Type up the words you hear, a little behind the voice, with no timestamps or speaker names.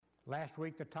Last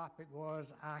week the topic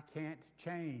was, I can't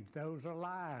change. Those are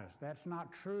lies. That's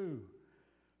not true.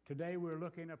 Today we're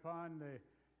looking upon the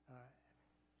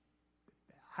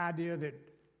idea that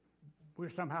we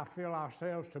somehow feel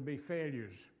ourselves to be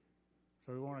failures,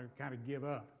 so we want to kind of give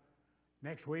up.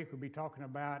 Next week we'll be talking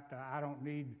about I don't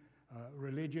need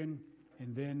religion,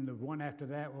 and then the one after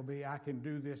that will be I can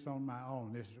do this on my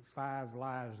own. This is 5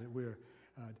 lies that we're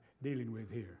dealing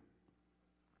with here.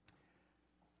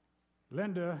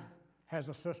 Linda has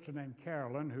a sister named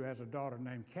Carolyn who has a daughter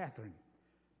named Catherine.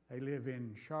 They live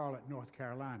in Charlotte, North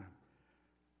Carolina.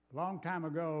 A long time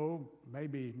ago,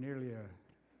 maybe nearly a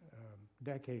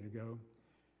decade ago,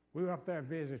 we were up there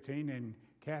visiting, and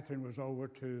Catherine was over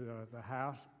to the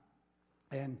house,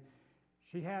 and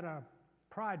she had a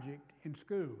project in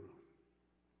school.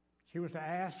 She was to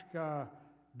ask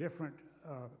different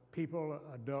people,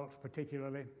 adults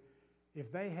particularly,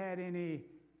 if they had any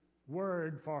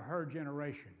word for her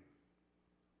generation.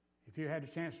 If you had a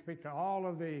chance to speak to all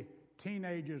of the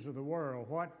teenagers of the world,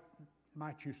 what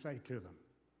might you say to them?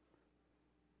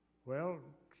 Well,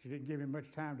 she didn't give him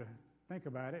much time to think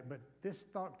about it, but this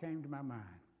thought came to my mind.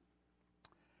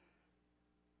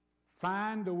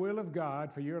 Find the will of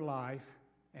God for your life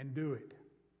and do it.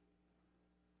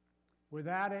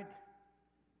 Without it,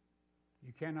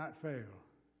 you cannot fail.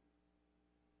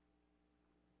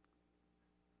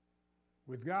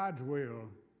 With God's will,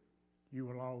 you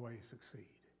will always succeed.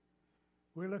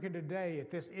 We're looking today at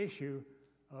this issue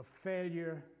of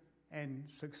failure and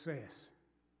success.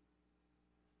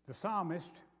 The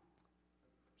psalmist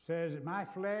says that my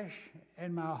flesh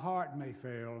and my heart may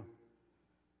fail,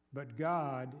 but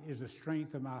God is the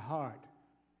strength of my heart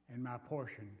and my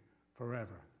portion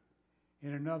forever.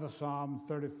 In another psalm,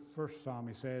 31st Psalm,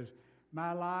 he says,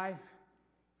 my life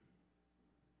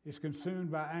is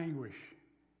consumed by anguish,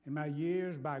 and my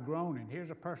years by groaning.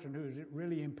 Here's a person who is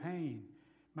really in pain.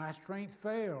 My strength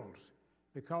fails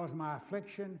because my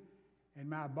affliction and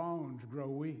my bones grow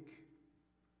weak.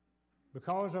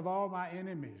 Because of all my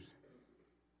enemies,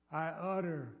 I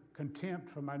utter contempt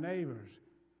for my neighbors.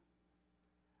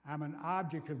 I'm an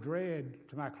object of dread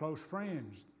to my close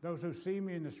friends. Those who see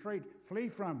me in the street flee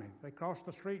from me. They cross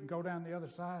the street and go down the other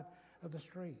side of the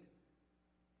street.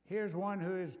 Here's one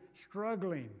who is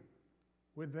struggling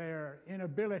with their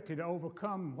inability to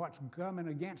overcome what's coming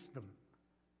against them,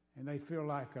 and they feel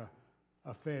like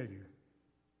a failure.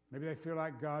 Maybe they feel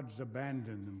like God's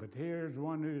abandoned them, but here's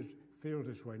one who feels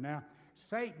this way. Now,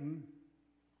 Satan,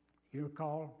 you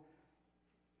recall,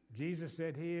 Jesus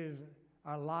said he is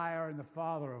a liar and the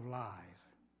father of lies.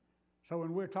 So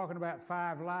when we're talking about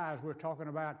 5 lies, we're talking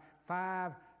about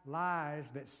 5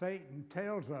 lies that Satan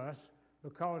tells us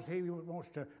because he wants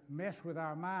to mess with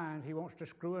our mind. He wants to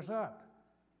screw us up.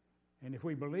 And if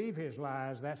we believe his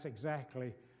lies, that's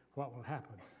exactly what will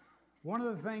happen. One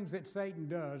of the things that Satan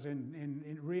does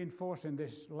in reinforcing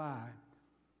this lie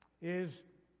is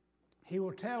he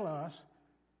will tell us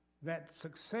that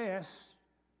success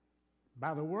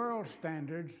by the world's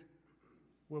standards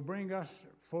will bring us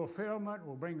fulfillment,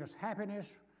 will bring us happiness,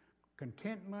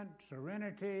 contentment,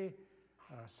 serenity,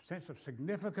 a sense of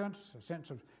significance, a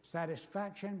sense of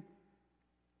satisfaction,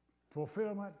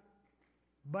 fulfillment.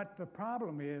 But the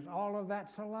problem is all of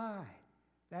that's a lie.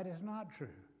 That is not true.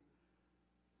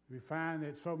 We find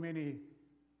that so many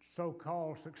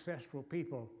so-called successful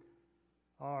people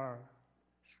are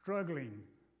struggling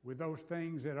with those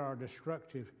things that are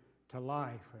destructive to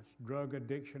life. It's drug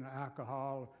addiction,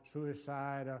 alcohol,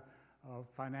 suicide,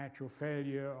 financial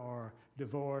failure, or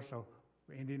divorce, or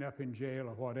ending up in jail,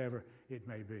 or whatever it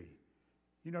may be.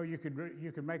 You know, you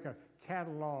could make a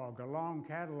long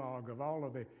catalog of all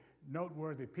of the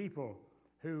noteworthy people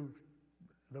who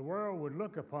the world would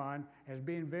look upon as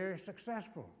being very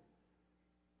successful.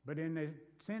 But in the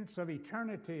sense of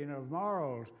eternity and of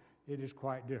morals, it is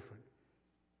quite different.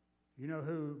 You know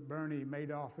who Bernie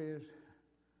Madoff is?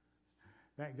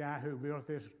 That guy who built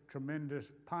this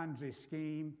tremendous Ponzi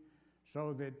scheme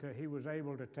so that he was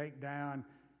able to take down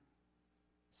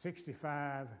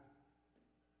 $65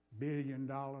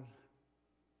 billion.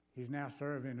 He's now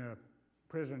serving a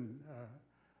prison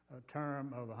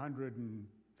term of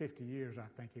 150 years, I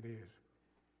think it is.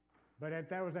 But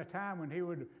there was a time when he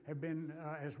would have been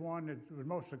as one that was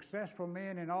most successful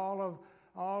man in all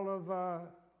of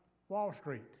Wall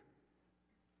Street.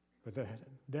 But the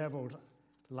devil's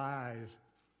lies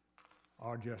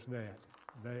are just that.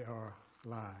 They are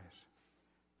lies.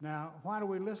 Now, why do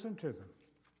we listen to them?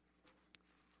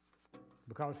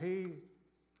 Because he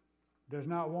does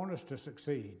not want us to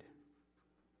succeed.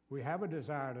 We have a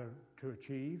desire to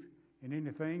achieve, and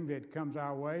anything that comes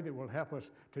our way that will help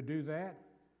us to do that,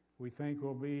 we think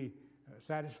will be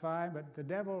satisfied, but the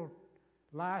devil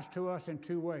lies to us in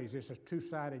two ways. It's a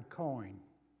two-sided coin.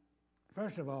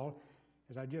 First of all,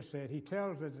 as I just said, he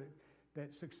tells us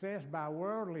that success by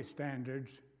worldly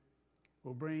standards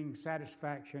will bring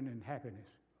satisfaction and happiness.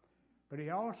 But he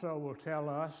also will tell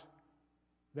us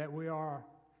that we are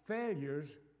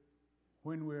failures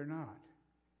when we're not.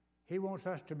 He wants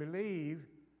us to believe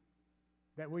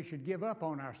that we should give up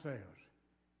on ourselves.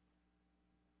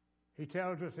 He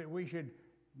tells us that we should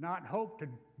not hope to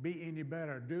be any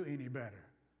better, do any better.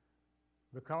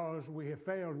 Because we have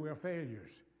failed, we are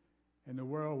failures. And the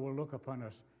world will look upon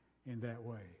us in that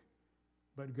way.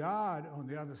 But God, on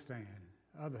the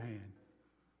other hand,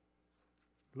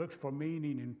 looks for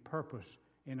meaning and purpose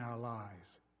in our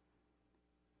lives.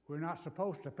 We're not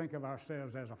supposed to think of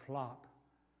ourselves as a flop,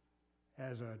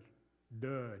 as a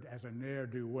dud, as a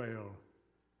ne'er-do-well,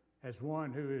 as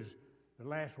one who is the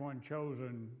last one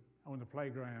chosen on the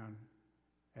playground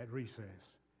at recess.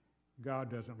 God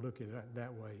doesn't look at it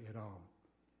that way at all.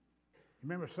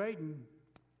 Remember, Satan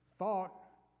thought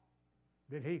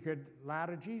that he could lie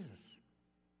to Jesus.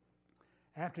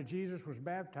 After Jesus was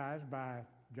baptized by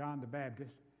John the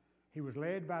Baptist, he was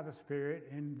led by the Spirit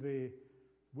in the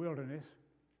wilderness,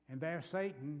 and there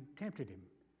Satan tempted him.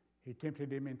 He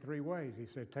tempted him in three ways. He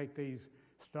said, take these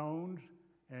stones,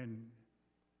 and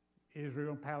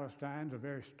Israel and Palestine's a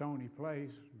very stony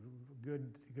place,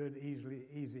 good,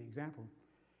 easy example,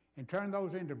 and turn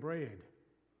those into bread.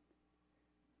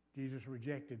 Jesus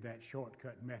rejected that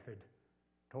shortcut method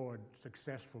toward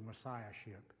successful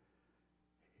messiahship.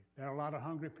 There are a lot of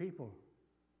hungry people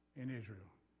in Israel,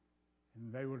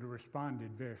 and they would have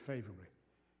responded very favorably.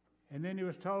 And then he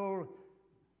was told,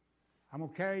 I'm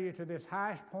going to carry you to this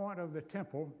highest point of the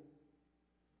temple,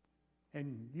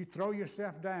 and you throw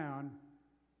yourself down,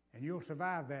 and you'll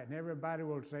survive that. And everybody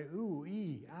will say, ooh,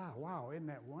 wow, isn't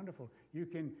that wonderful? You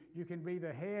can be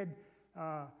the head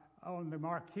on the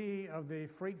marquee of the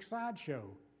freak sideshow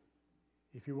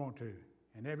if you want to.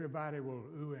 And everybody will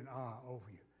ooh and ah over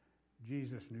you.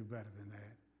 Jesus knew better than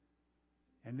that.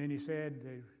 And then he said,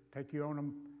 they take you on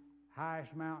the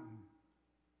highest mountain,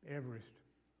 Everest,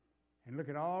 and look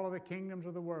at all of the kingdoms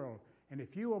of the world. And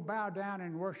if you will bow down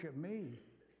and worship me,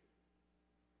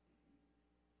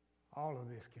 all of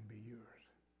this can be yours.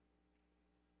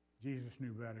 Jesus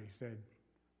knew better. He said,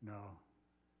 no,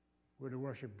 we're to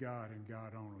worship God and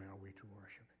God only are we to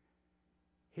worship.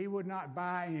 He would not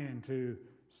buy into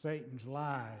Satan's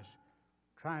lies,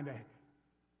 trying to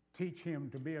teach him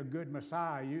to be a good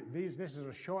Messiah. This is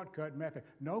a shortcut method.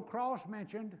 No cross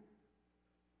mentioned,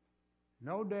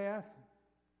 no death,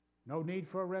 no need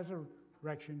for a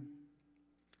resurrection.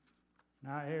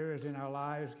 Now, areas in our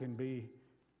lives can be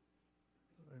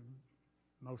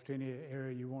most any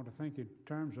area you want to think in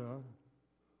terms of.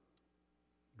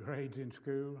 Grades in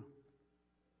school,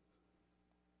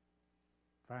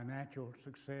 financial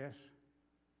success,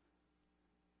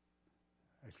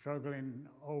 struggling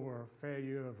over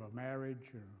failure of a marriage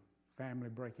or family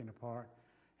breaking apart.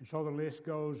 And so the list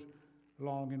goes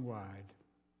long and wide.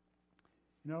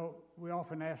 You know, we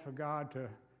often ask for God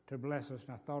to bless us,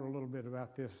 and I thought a little bit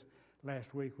about this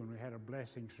last week when we had a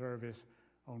blessing service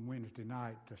on Wednesday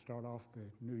night to start off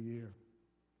the new year,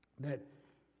 that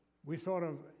we sort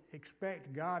of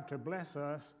expect God to bless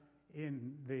us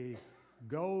in the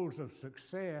goals of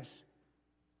success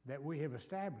that we have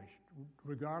established,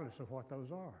 regardless of what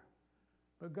those are.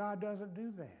 But God doesn't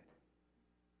do that.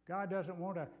 God doesn't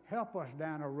want to help us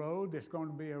down a road that's going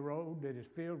to be a road that is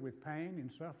filled with pain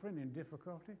and suffering and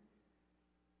difficulty.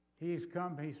 He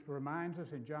reminds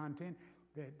us in John 10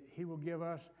 that he will give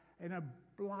us a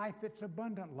life that's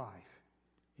abundant life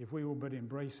if we will but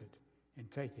embrace it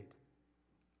and take it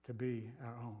to be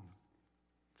our own.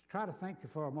 Try to think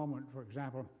for a moment, for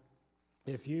example,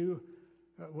 if you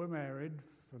were married,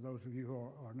 for those of you who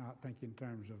are not thinking in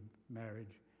terms of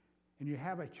marriage, and you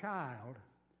have a child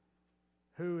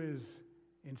who is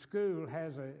in school,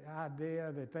 has an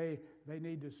idea that they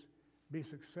need to be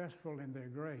successful in their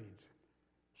grades.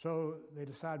 So they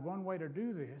decide one way to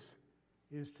do this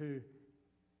is to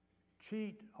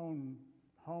cheat on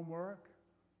homework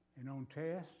and on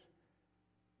tests.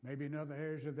 Maybe in other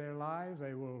areas of their lives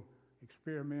they will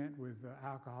experiment with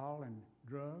alcohol and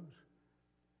drugs.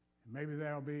 Maybe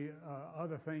there'll be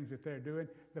other things that they're doing.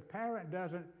 The parent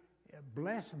doesn't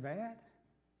bless that.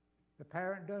 The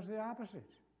parent does the opposite.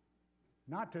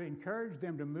 Not to encourage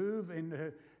them to move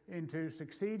into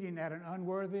succeeding at an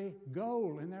unworthy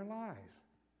goal in their lives.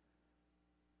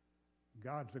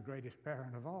 God's the greatest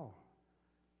parent of all.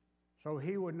 So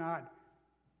he would not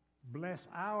bless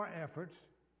our efforts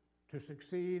to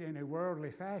succeed in a worldly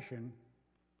fashion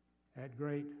at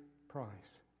great price.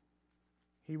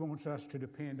 He wants us to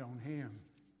depend on Him,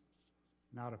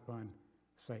 not upon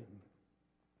Satan.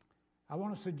 I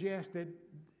want to suggest that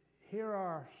here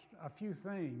are a few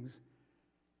things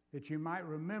that you might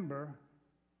remember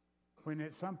when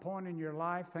at some point in your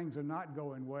life things are not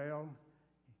going well,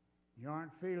 you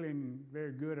aren't feeling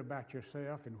very good about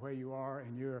yourself and where you are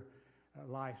in your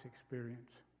life's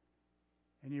experience.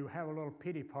 And you have a little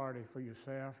pity party for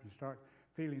yourself. You start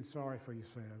feeling sorry for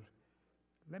yourselves.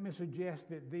 Let me suggest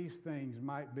that these things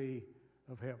might be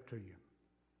of help to you.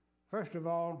 First of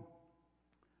all,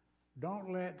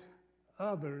 don't let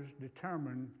others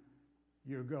determine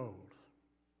your goals.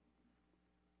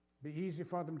 Be easy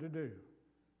for them to do.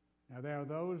 Now, there are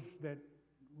those that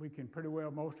we can pretty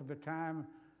well most of the time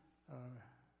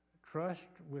trust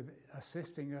with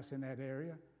assisting us in that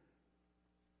area,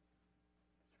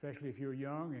 especially if you're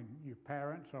young and your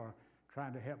parents are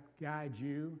trying to help guide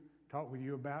you, talk with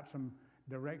you about some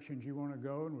directions you want to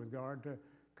go in regard to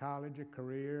college, a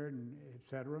career, and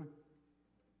etc.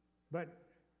 But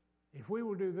if we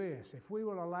will do this, if we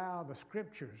will allow the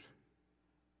Scriptures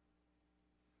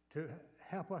to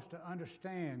help us to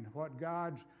understand what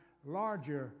God's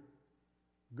larger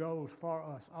goals for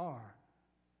us are,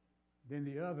 then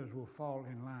the others will fall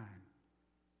in line.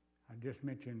 I just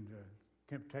mentioned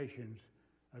temptations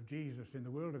of Jesus in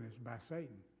the wilderness by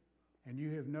Satan. And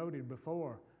you have noted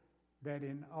before that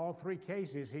in all three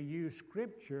cases he used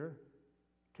Scripture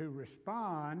to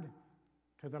respond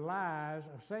to the lies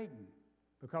of Satan,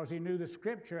 because he knew the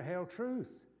Scripture held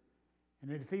truth.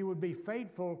 And that if he would be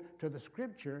faithful to the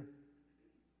Scripture,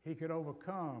 he could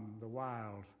overcome the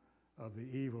wiles of the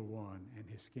evil one and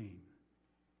his scheme.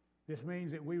 This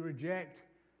means that we reject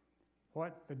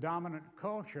what the dominant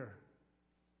culture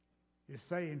is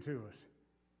saying to us,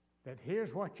 that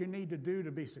here's what you need to do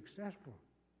to be successful.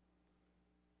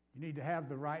 You need to have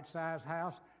the right size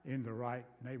house in the right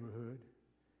neighborhood.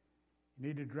 You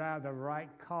need to drive the right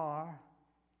car.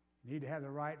 You need to have the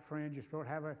right friends. You're supposed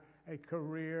to have a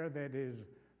career that is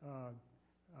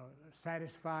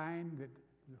satisfying,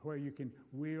 where you can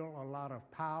wield a lot of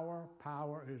power.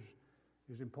 Power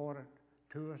is important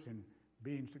to us in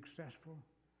being successful.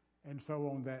 And so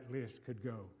on that list could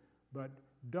go. But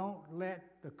don't let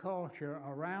the culture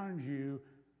around you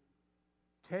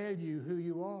tell you who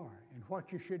you are and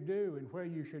what you should do and where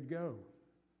you should go.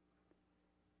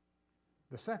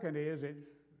 The second is that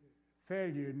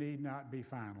failure need not be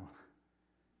final.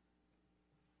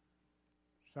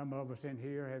 Some of us in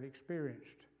here have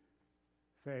experienced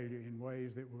failure in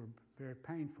ways that were very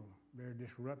painful, very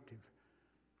disruptive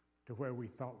to where we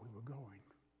thought we were going.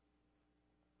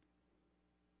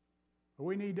 But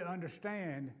we need to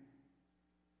understand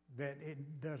that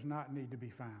it does not need to be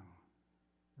final.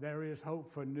 There is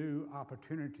hope for new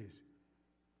opportunities.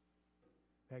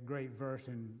 That great verse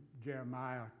in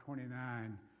Jeremiah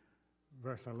 29,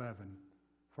 verse 11.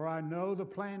 For I know the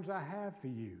plans I have for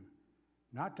you,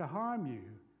 not to harm you,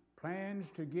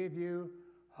 plans to give you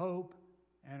hope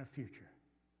and a future.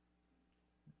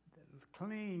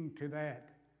 Cling to that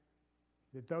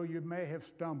though you may have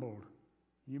stumbled,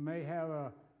 you may have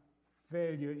a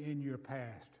failure in your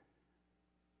past.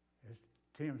 As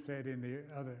Tim said in the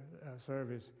other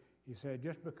service, he said,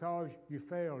 just because you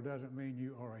failed doesn't mean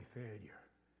you are a failure.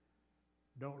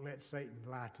 Don't let Satan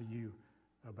lie to you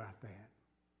about that.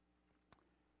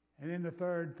 And then the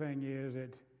third thing is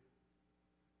that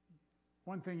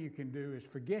one thing you can do is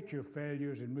forget your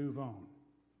failures and move on.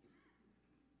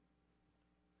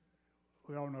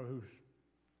 We all know who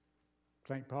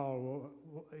St. Paul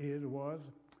was.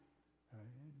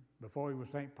 Before he was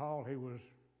St. Paul, he was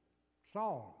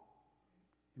Saul.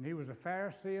 And he was a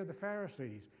Pharisee of the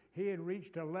Pharisees. He had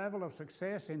reached a level of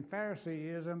success in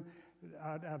Phariseeism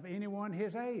of anyone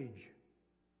his age.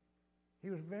 He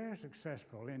was very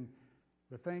successful in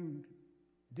the thing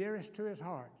dearest to his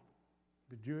heart,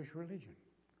 the Jewish religion.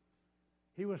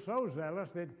 He was so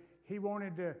zealous that he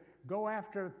wanted to go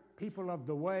after people of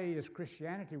the way, as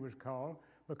Christianity was called,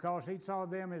 because he saw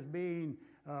them as being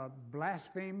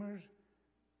blasphemers.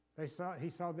 He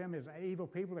saw them as evil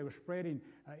people. They were spreading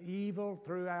evil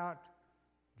throughout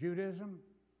Judaism.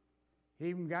 He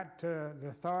even got the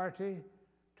authority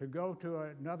to go to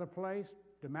another place,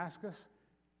 Damascus,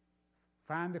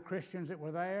 find the Christians that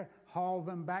were there, haul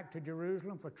them back to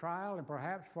Jerusalem for trial and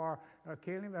perhaps for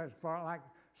killing, for like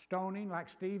stoning, like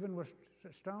Stephen was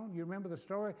stoned. You remember the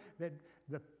story that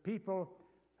the people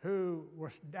who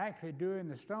were actually doing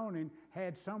the stoning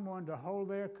had someone to hold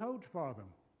their coats for them.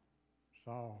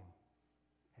 Saul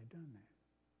had done that.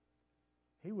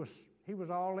 He was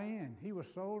all in. He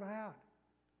was sold out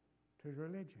to his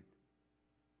religion.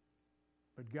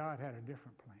 But God had a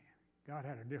different plan. God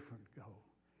had a different goal.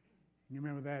 You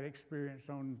remember that experience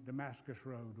on Damascus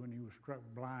Road when he was struck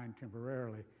blind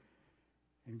temporarily,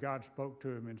 and God spoke to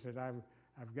him and said,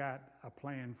 I've got a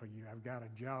plan for you. I've got a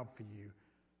job for you.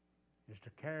 It's to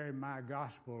carry my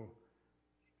gospel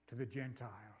to the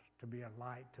Gentiles, to be a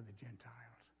light to the Gentiles.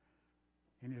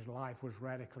 And his life was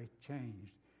radically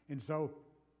changed. And so,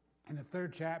 in the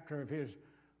 3rd chapter of his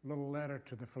little letter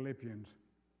to the Philippians,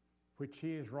 which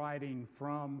he is writing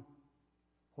from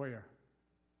where?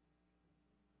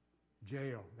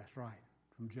 Jail, that's right,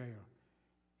 from jail.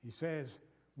 He says,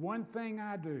 one thing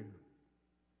I do,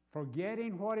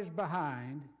 forgetting what is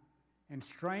behind and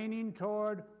straining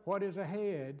toward what is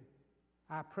ahead,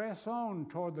 I press on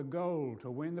toward the goal to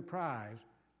win the prize,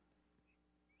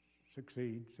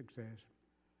 success,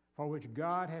 for which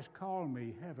God has called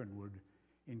me heavenward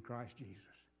in Christ Jesus.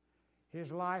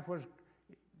 His life was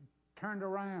turned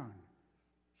around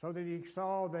so that he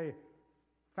saw the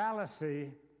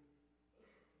fallacy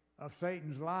of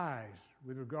Satan's lies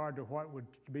with regard to what would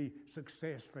be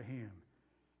success for him.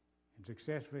 And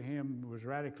success for him was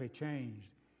radically changed.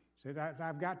 He said,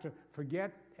 I've got to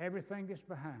forget everything that's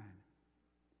behind.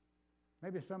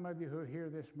 Maybe some of you who are here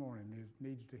this morning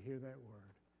needs to hear that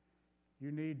word.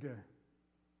 You need to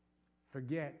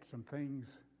forget some things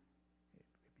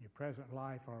in your present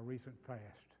life or recent past.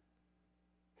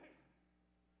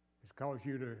 It's caused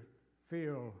you to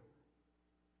feel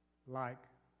like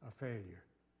a failure.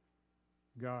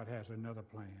 God has another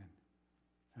plan,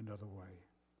 another way.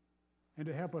 And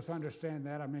to help us understand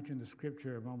that, I mentioned the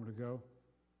scripture a moment ago,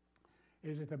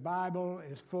 is that the Bible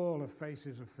is full of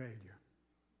faces of failure.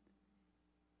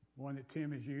 One that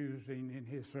Tim is using in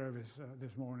his service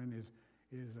this morning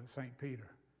is St. Peter.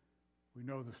 We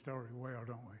know the story well,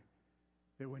 don't we?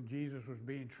 That when Jesus was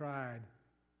being tried,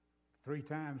 3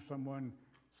 times someone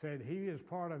said he is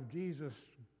part of Jesus'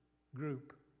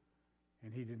 group,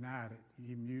 and he denied it,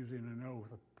 even using an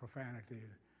oath of profanity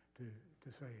to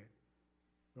say it.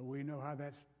 But we know how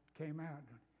that came out.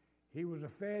 He was a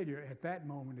failure at that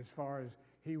moment as far as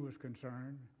he was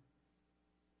concerned.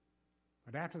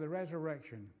 But after the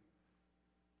resurrection,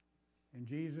 and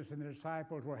Jesus and the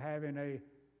disciples were having a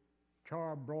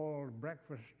charbroiled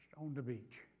breakfast on the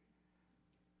beach,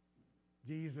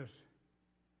 Jesus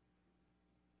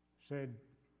said,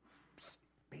 "Psst,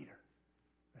 Peter,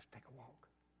 let's take a walk."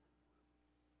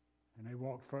 And they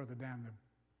walked further down the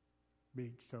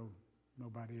beach so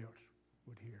nobody else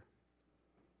would hear.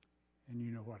 And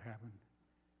you know what happened.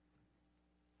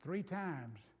 3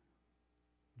 times,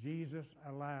 Jesus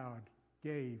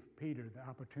gave Peter the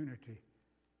opportunity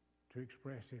to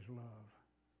express his love.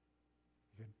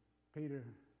 He said, "Peter,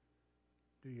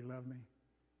 do you love me?"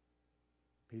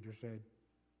 Peter said,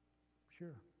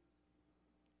 "Sure."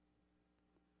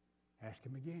 Ask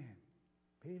him again,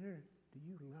 "Peter, do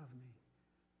you love me?"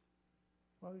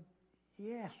 "Well,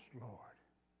 yes, Lord."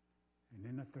 And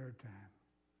then the 3rd time,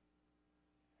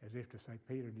 as if to say,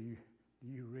 "Peter, do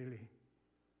you really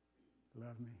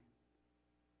love me?"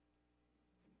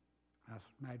 I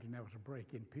imagine there was a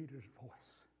break in Peter's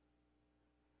voice.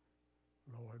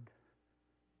 "Lord,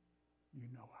 you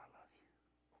know I love you.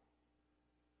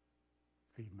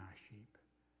 Feed my sheep."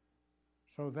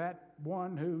 So that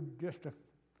one who just a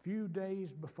few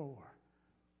days before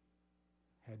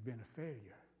had been a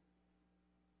failure,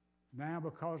 now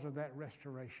because of that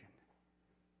restoration,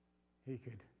 he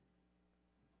could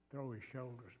throw his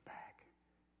shoulders back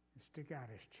and stick out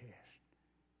his chest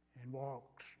and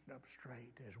walk up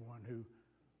straight as one who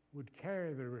would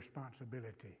carry the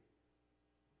responsibility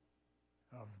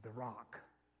of the rock,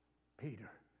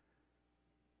 Peter,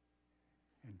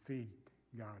 and feed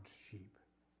God's sheep.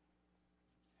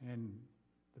 And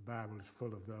the Bible is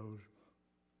full of those.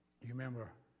 You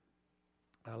remember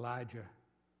Elijah,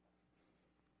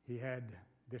 he had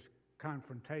this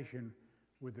confrontation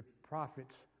with the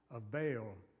prophets of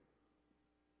Baal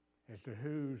as to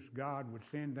whose God would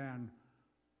send down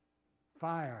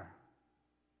fire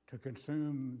to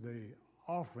consume the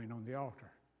offering on the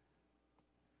altar.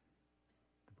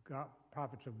 The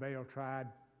prophets of Baal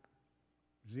tried,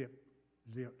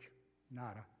 zilch,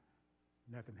 nada,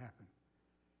 nothing happened.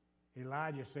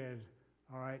 Elijah says,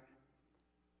 "All right,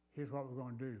 here's what we're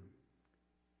going to do.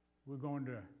 We're going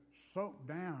to soak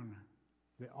down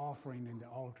the offering in the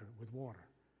altar with water."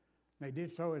 They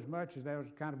did so as much as there was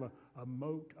kind of a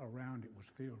moat around it was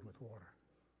filled with water.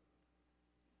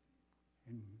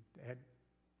 And at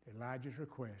Elijah's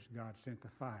request, God sent the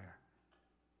fire.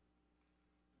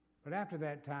 But after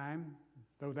that time,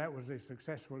 though that was as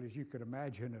successful as you could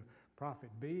imagine a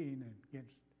prophet being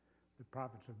against the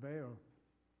prophets of Baal,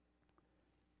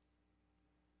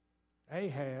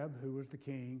 Ahab, who was the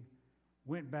king,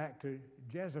 went back to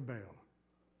Jezebel.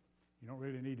 You don't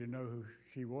really need to know who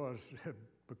she was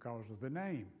because of the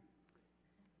name.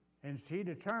 And she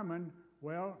determined,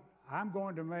 well, I'm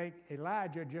going to make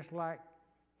Elijah just like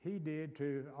he did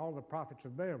to all the prophets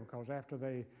of Baal, because after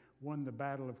they won the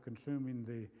battle of consuming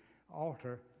the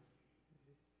altar,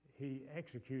 he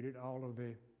executed all of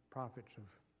the prophets of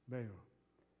Baal.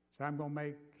 So I'm going to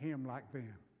make him like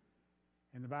them.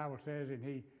 And the Bible says, and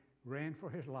he ran for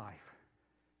his life.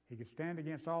 He could stand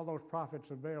against all those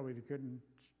prophets of Baal, but he couldn't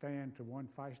stand to one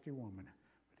feisty woman.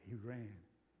 But he ran.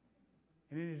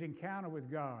 And in his encounter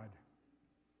with God,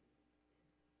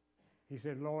 he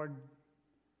said, Lord,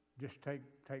 just take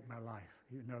my life.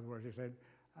 In other words, he said,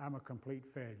 I'm a complete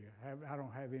failure. I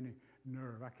don't have any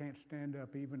nerve. I can't stand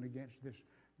up even against this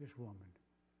woman.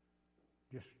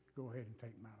 Just go ahead and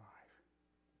take my life.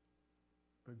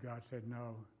 But God said,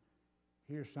 no,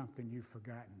 here's something you've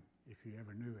forgotten if you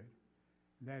ever knew it.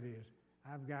 That is,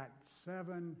 I've got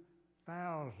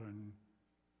 7,000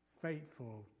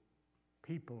 faithful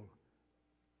people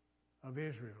of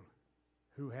Israel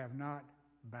who have not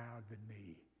bowed the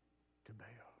knee to Baal.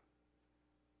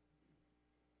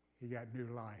 He got new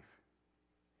life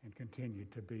and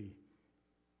continued to be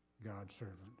God's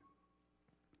servant.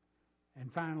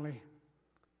 And finally,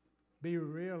 be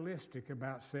realistic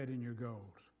about setting your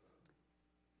goals.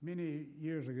 Many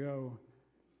years ago,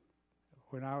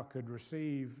 when I could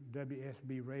receive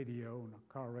WSB radio and a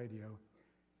car radio,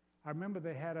 I remember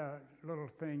they had a little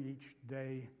thing each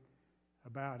day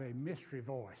about a mystery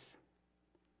voice.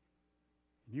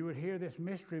 You would hear this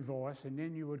mystery voice, and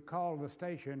then you would call the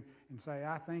station and say,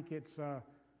 I think it's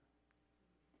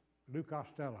Lou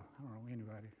Costello. I don't know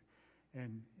anybody.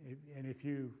 And if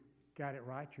you got it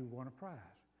right, you won a prize.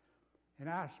 And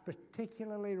I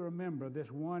particularly remember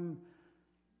this one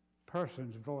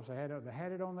person's voice. They had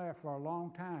it on there for a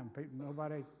long time.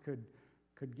 Nobody could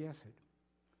guess it.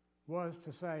 Was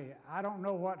to say, I don't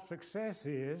know what success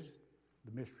is,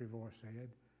 the mystery voice said,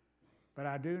 but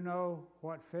I do know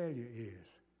what failure is.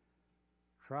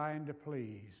 Trying to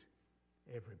please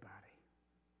everybody.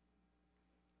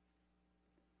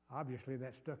 Obviously,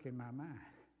 that stuck in my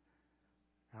mind.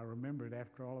 I remember it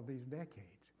after all of these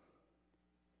decades.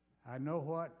 I know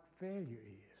what failure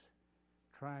is.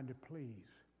 Trying to please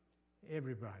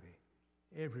everybody,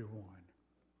 everyone.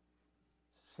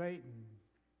 Satan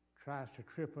tries to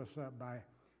trip us up by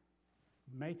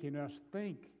making us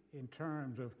think in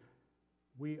terms of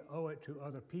we owe it to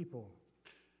other people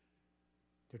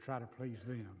to try to please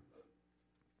them.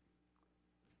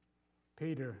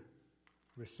 Peter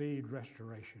received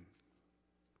restoration.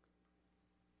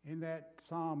 In that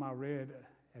psalm I read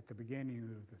at the beginning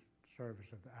of the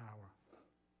service of the hour,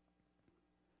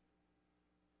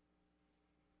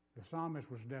 the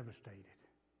psalmist was devastated.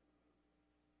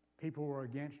 People were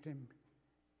against him.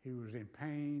 He was in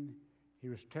pain. He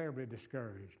was terribly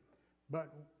discouraged.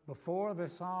 But before the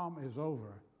psalm is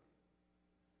over,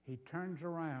 he turns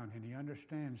around and he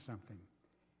understands something.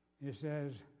 He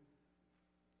says,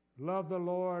 love the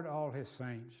Lord, all his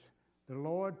saints. The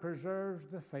Lord preserves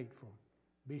the faithful.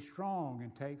 Be strong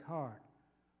and take heart,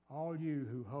 all you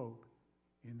who hope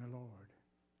in the Lord.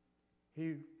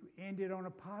 He ended on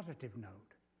a positive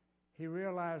note. He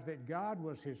realized that God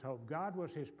was his hope. God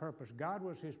was his purpose. God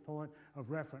was his point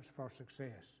of reference for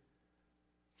success.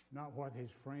 Not what his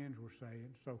friends were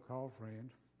saying, so-called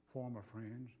friends, former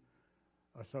friends,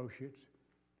 associates,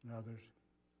 and others,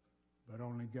 but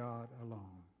only God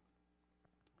alone.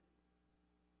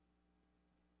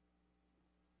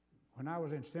 When I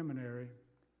was in seminary,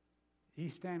 E.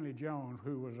 Stanley Jones,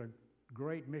 who was a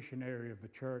great missionary of the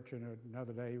church, and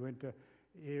another day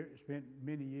he spent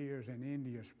many years in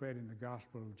India spreading the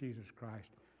gospel of Jesus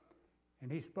Christ.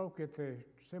 And he spoke at the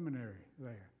seminary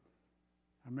there.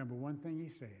 I remember one thing he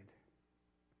said.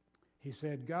 He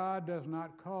said, God does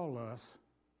not call us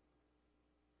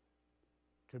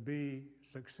to be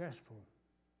successful.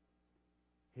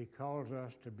 He calls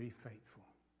us to be faithful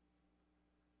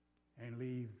and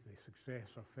leave the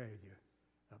success or failure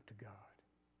up to God.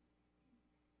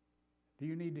 Do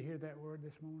you need to hear that word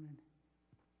this morning?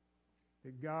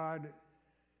 That God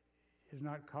is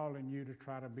not calling you to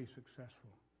try to be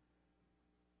successful.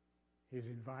 He's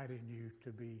inviting you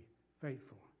to be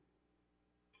faithful.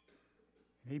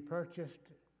 And he purchased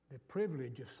the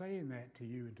privilege of saying that to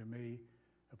you and to me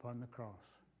upon the cross.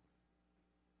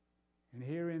 And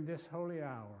here in this holy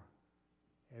hour,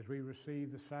 as we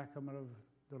receive the sacrament of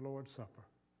the Lord's Supper,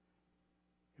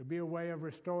 it'll be a way of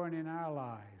restoring in our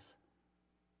lives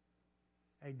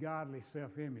a godly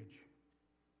self-image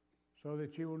so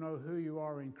that you will know who you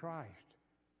are in Christ.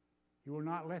 You will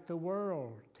not let the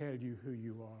world tell you who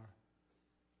you are.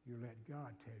 You let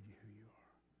God tell you who you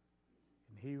are.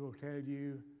 And He will tell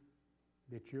you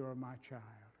that you are my child.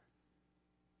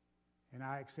 And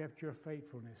I accept your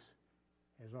faithfulness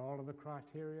as all of the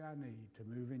criteria I need to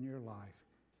move in your life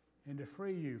and to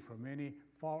free you from any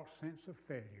false sense of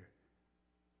failure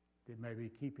that may be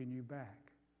keeping you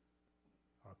back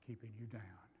or keeping you down.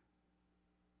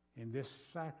 In this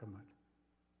sacrament,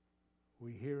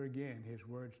 we hear again his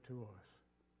words to us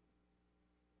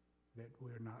that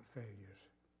we're not failures.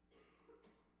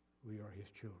 We are his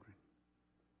children.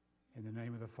 In the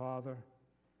name of the Father,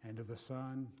 and of the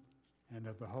Son, and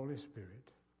of the Holy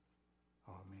Spirit.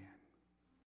 Amen.